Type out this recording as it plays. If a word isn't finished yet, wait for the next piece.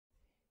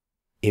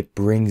It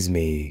brings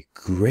me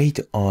great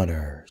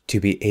honor to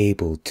be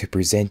able to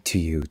present to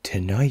you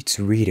tonight's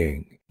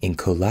reading in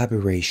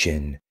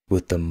collaboration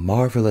with the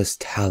marvelous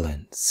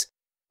talents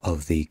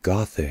of the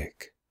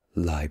Gothic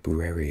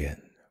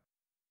Librarian.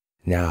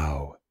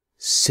 Now,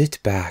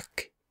 sit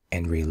back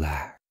and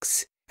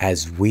relax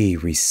as we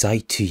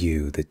recite to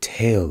you the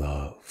tale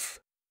of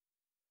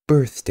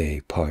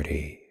Birthday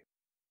Party,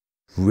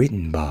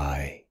 written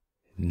by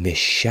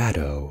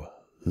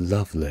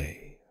MissShadowLovely.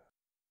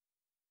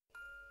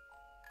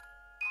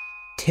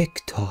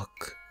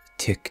 Tick-tock,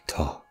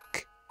 tick-tock,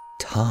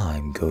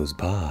 time goes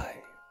by.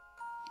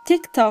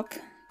 Tick-tock,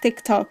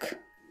 tick-tock,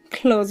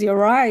 close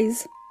your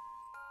eyes.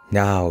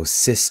 Now,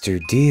 sister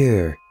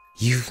dear,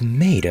 you've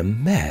made a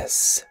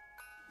mess.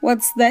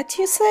 What's that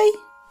you say?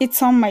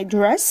 It's on my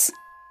dress?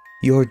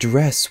 Your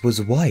dress was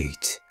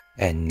white,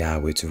 and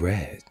now it's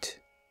red.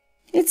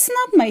 It's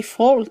not my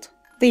fault.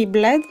 They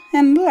bled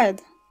and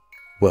bled.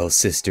 Well,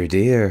 sister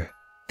dear,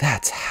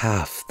 that's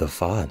half the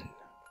fun.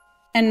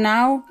 And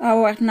now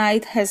our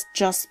night has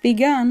just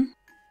begun.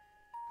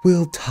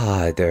 We'll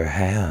tie their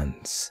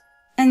hands.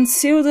 And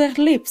sew their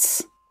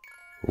lips.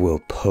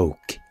 We'll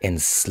poke and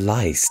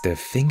slice their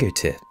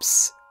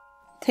fingertips.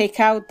 Take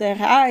out their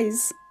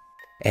eyes.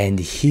 And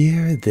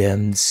hear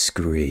them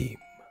scream.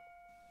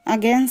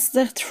 Against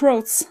their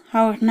throats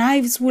our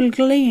knives will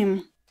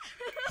gleam.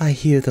 I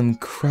hear them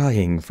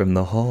crying from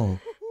the hall.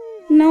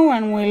 No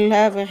one will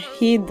ever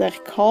heed their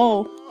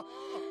call.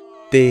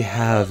 They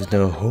have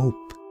no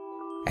hope,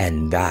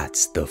 and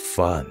that's the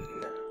fun.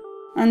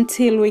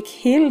 Until we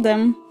kill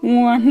them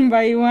one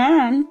by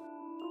one.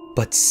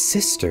 But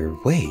sister,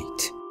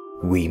 wait.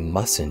 We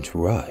mustn't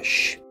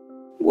rush.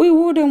 We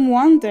wouldn't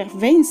want their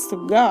veins to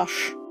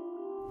gush.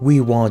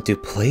 We want to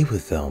play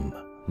with them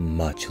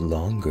much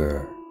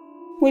longer.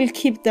 We'll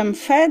keep them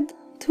fed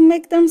to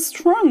make them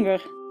stronger.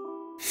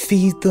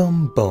 Feed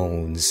them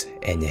bones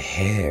and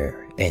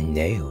hair and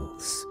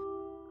nails.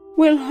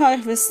 We'll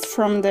harvest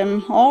from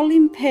them all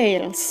in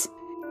pails.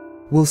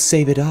 We'll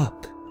save it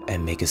up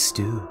and make a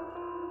stew.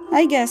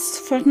 I guess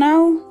for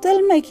now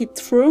they'll make it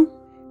through.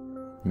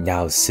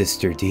 Now,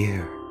 sister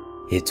dear,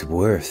 it's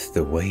worth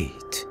the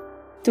wait.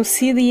 To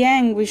see the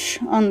anguish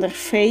on their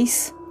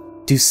face.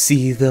 To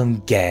see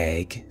them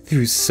gag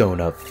through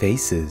sewn-up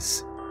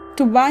faces.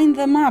 To bind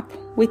them up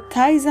with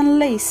ties and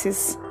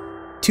laces.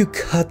 To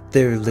cut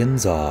their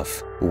limbs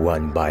off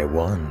one by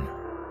one.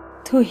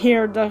 To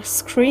hear their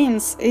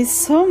screams is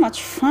so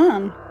much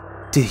fun.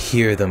 To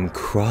hear them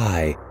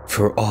cry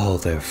for all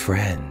their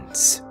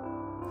friends.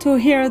 To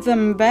hear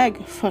them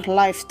beg for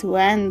life to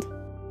end.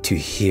 To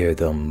hear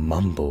them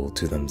mumble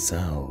to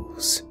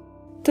themselves.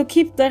 To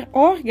keep their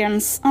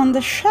organs on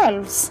the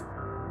shelves.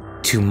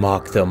 To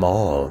mock them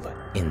all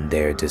in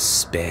their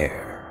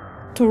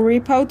despair. To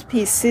rip out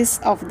pieces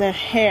of their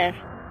hair.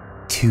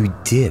 To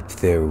dip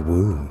their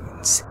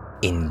wounds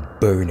in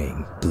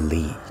burning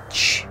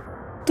bleach.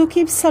 To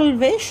keep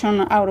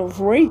salvation out of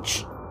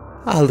reach.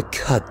 I'll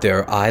cut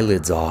their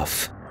eyelids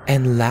off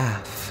and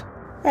laugh.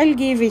 I'll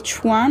give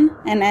each one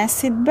an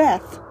acid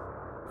bath.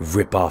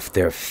 Rip off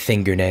their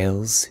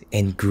fingernails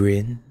and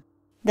grin.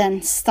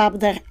 Then stab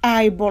their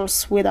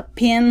eyeballs with a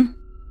pin.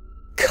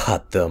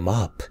 Cut them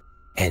up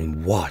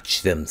and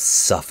watch them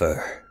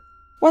suffer.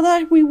 What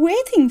are we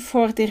waiting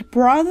for, dear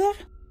brother?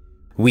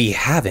 We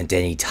haven't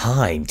any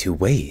time to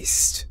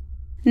waste.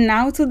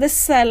 Now to the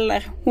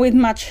cellar with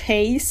much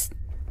haste.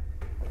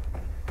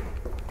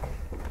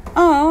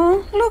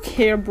 Oh, look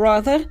here,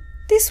 brother.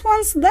 This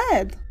one's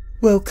dead.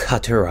 We'll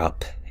cut her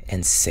up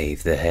and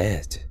save the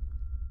head.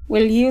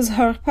 We'll use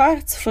her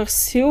parts for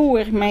stew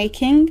we're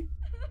making.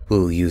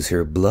 We'll use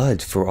her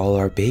blood for all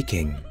our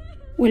baking.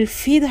 We'll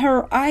feed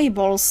her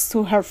eyeballs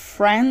to her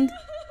friend.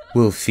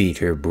 We'll feed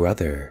her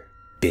brother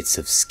bits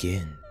of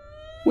skin.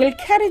 We'll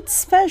cut it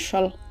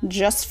special,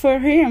 just for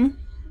him.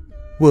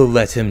 We'll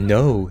let him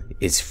know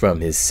it's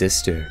from his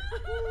sister.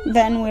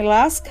 Then we'll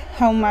ask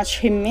how much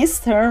he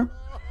missed her.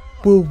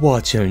 We'll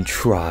watch him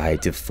try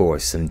to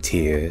force some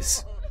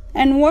tears.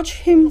 And watch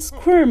him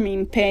squirm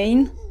in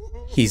pain.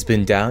 He's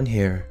been down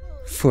here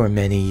for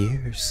many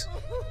years.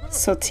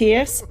 So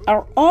tears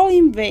are all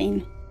in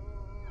vain.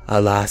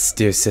 Alas,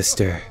 dear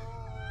sister,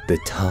 the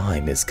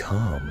time is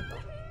come.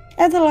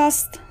 At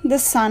last the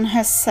sun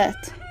has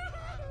set.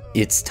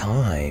 It's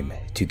time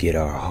to get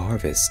our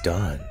harvest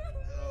done.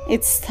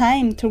 It's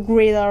time to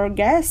greet our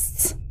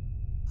guests.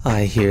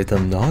 I hear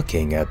them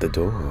knocking at the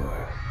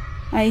door.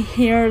 I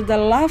hear the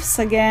laughs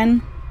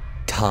again.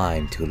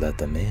 Time to let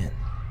them in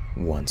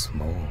once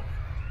more.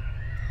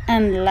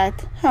 And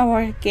let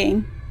our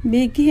game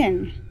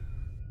begin.